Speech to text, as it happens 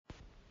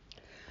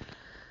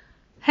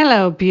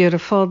Hello,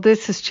 beautiful.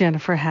 This is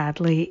Jennifer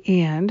Hadley,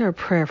 and our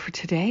prayer for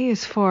today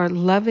is for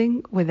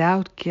loving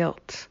without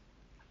guilt.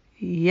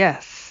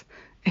 Yes,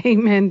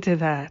 amen to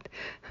that.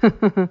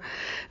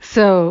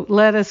 So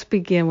let us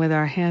begin with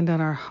our hand on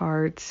our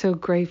heart. So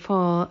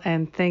grateful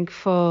and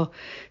thankful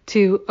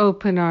to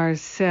open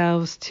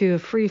ourselves to a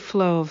free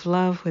flow of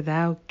love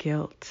without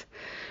guilt.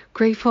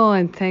 Grateful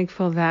and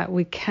thankful that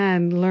we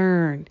can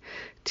learn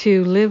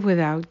to live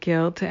without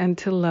guilt and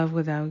to love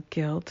without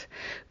guilt.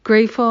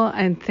 Grateful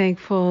and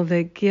thankful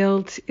that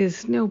guilt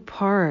is no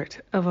part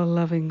of a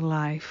loving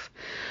life.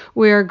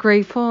 We are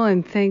grateful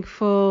and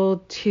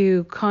thankful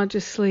to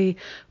consciously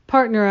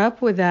partner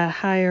up with that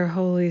higher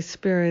Holy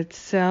Spirit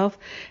self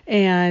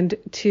and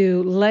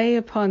to lay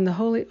upon the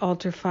holy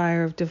altar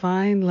fire of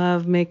divine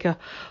love, make a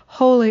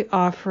holy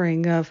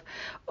offering of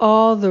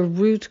all the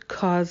root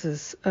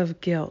causes of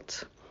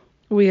guilt.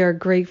 We are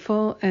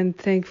grateful and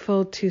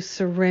thankful to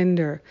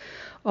surrender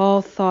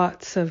all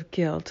thoughts of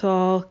guilt,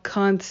 all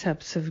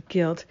concepts of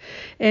guilt,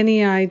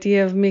 any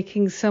idea of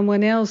making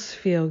someone else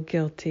feel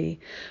guilty.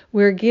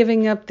 We're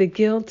giving up the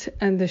guilt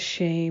and the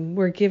shame.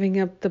 We're giving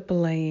up the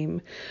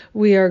blame.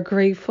 We are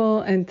grateful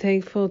and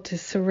thankful to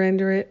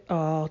surrender it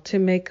all, to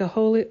make a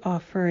holy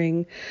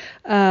offering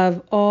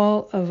of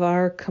all of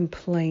our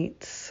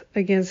complaints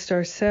against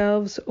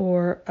ourselves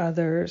or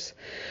others.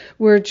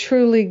 We're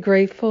truly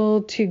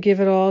grateful to give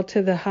it all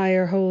to the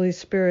higher Holy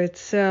Spirit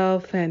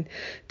self and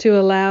to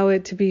allow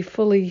it to be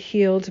fully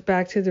healed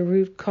back to the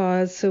root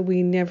cause so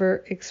we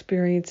never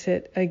experience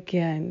it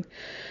again.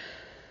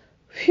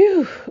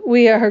 Phew.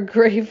 We are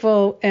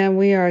grateful and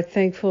we are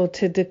thankful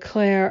to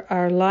declare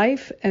our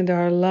life and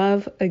our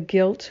love a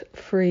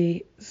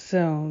guilt-free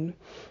zone.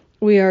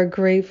 We are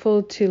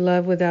grateful to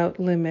love without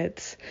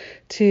limits,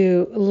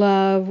 to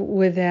love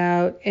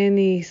without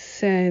any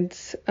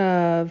sense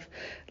of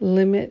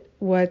limit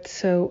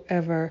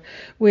whatsoever.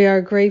 We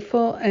are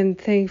grateful and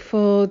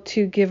thankful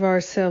to give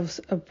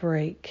ourselves a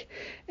break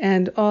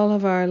and all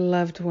of our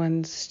loved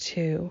ones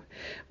too.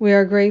 We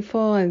are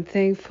grateful and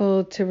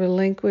thankful to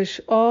relinquish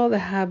all the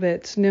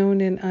habits,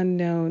 known and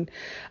unknown,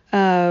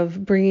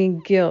 of bringing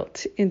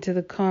guilt into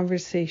the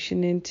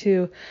conversation,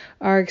 into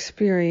our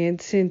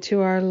experience,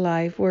 into our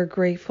life. We're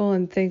grateful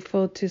and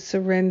thankful to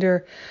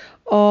surrender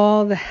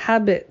all the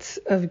habits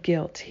of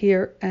guilt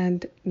here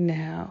and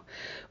now.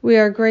 We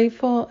are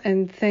grateful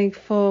and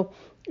thankful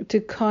to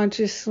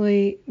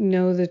consciously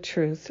know the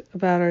truth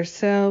about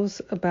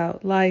ourselves,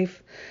 about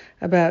life,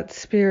 about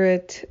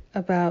spirit,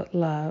 about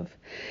love.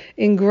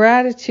 In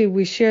gratitude,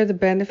 we share the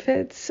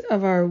benefits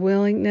of our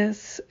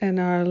willingness and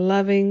our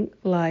loving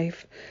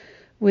life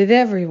with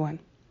everyone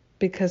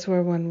because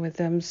we're one with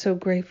them. So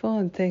grateful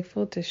and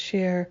thankful to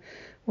share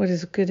what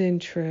is good and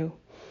true.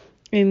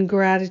 In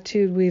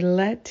gratitude, we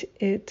let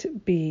it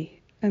be,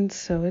 and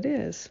so it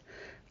is.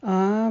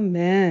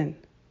 Amen.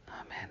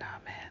 Amen,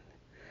 amen.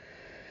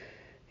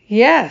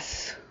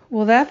 Yes,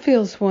 well, that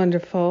feels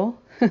wonderful.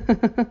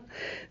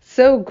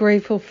 So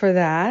grateful for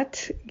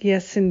that.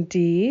 Yes,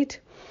 indeed.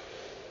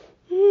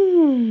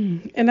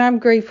 And I'm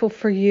grateful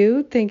for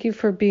you. Thank you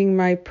for being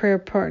my prayer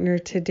partner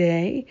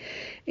today.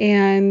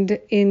 And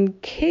in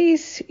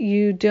case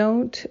you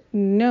don't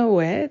know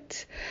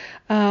it,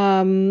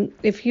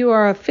 if you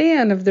are a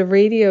fan of the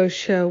radio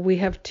show, we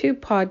have 2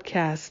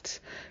 podcasts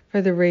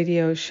for the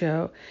radio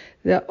show,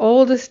 the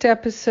oldest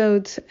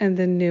episodes and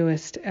the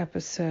newest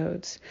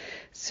episodes.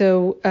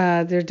 So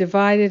they're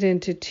divided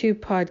into 2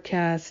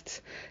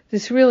 podcasts.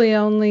 This really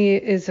only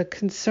is a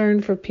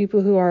concern for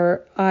people who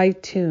are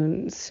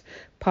iTunes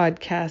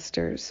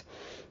podcasters.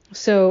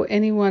 So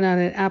anyone on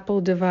an Apple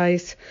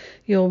device,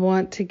 you'll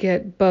want to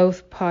get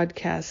both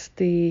podcasts,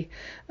 the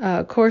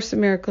Course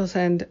in Miracles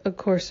and A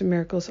Course in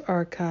Miracles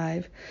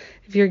archive.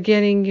 If you're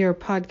getting your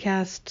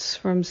podcasts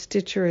from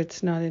Stitcher,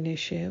 it's not an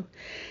issue.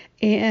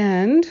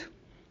 And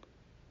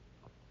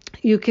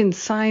you can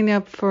sign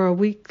up for a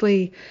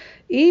weekly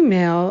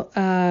email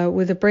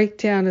with a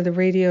breakdown of the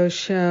radio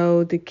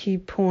show, the key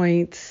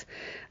points.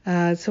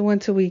 It's a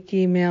once a week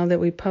email that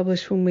we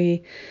publish when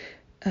we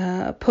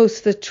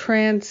post the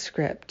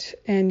transcript,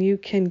 and you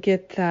can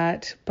get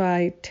that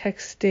by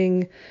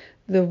texting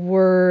the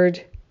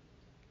word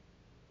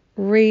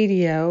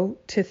radio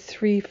to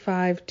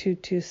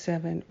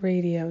 35227,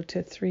 radio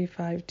to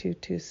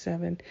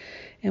 35227,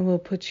 and we'll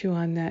put you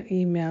on that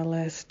email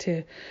list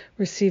to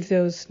receive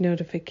those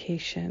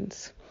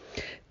notifications.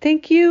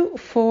 Thank you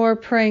for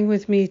praying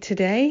with me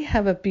today.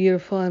 Have a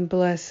beautiful and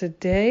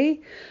blessed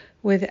day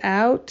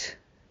without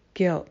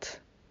guilt.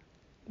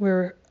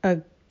 We're a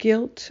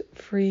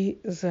guilt-free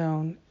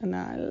zone, and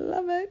I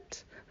love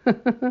it.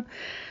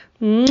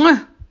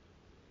 Mwah!